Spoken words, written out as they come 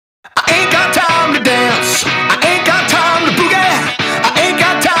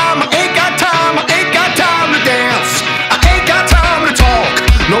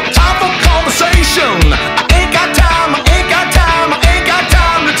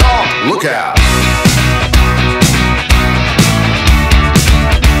look out.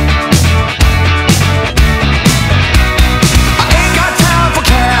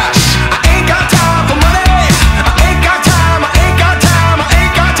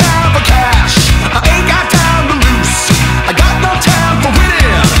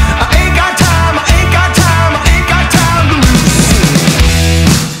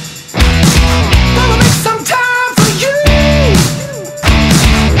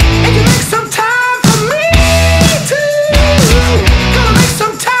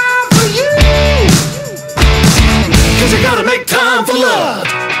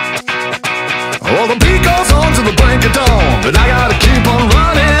 But I gotta keep on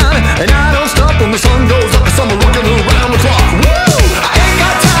running, and I don't stop when the sun goes up, 'cause I'm looking around the clock. Woo! I ain't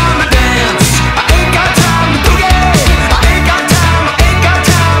got time to dance, I ain't got time to boogie, I ain't got time, I ain't got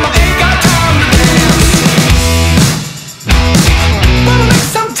time, I ain't got time to dance. Wanna make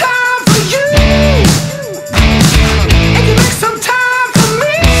some time for you, and you make some time for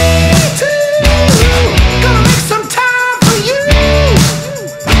me too. Gonna make some time for you,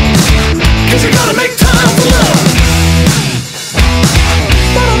 'cause you gotta make time for love.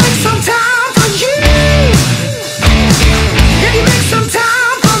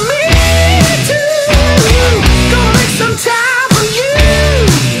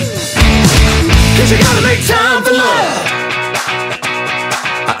 You gotta make time for love.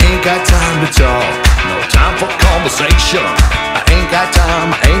 I ain't got time to talk, no time for conversation. I ain't got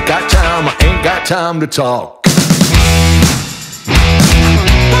time, I ain't got time, I ain't got time to talk.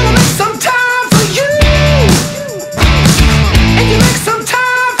 Wanna make some time for you, and you make some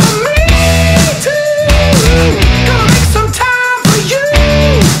time for me too. Gonna make some time for you,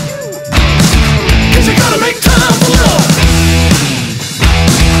 'cause you gotta make time for love.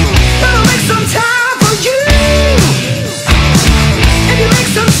 Wanna make some time.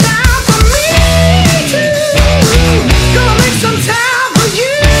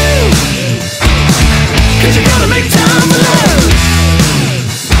 You gotta make time for love,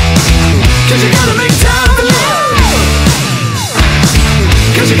 'cause you gotta make time for love,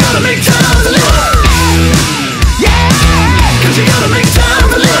 'cause you gotta make time.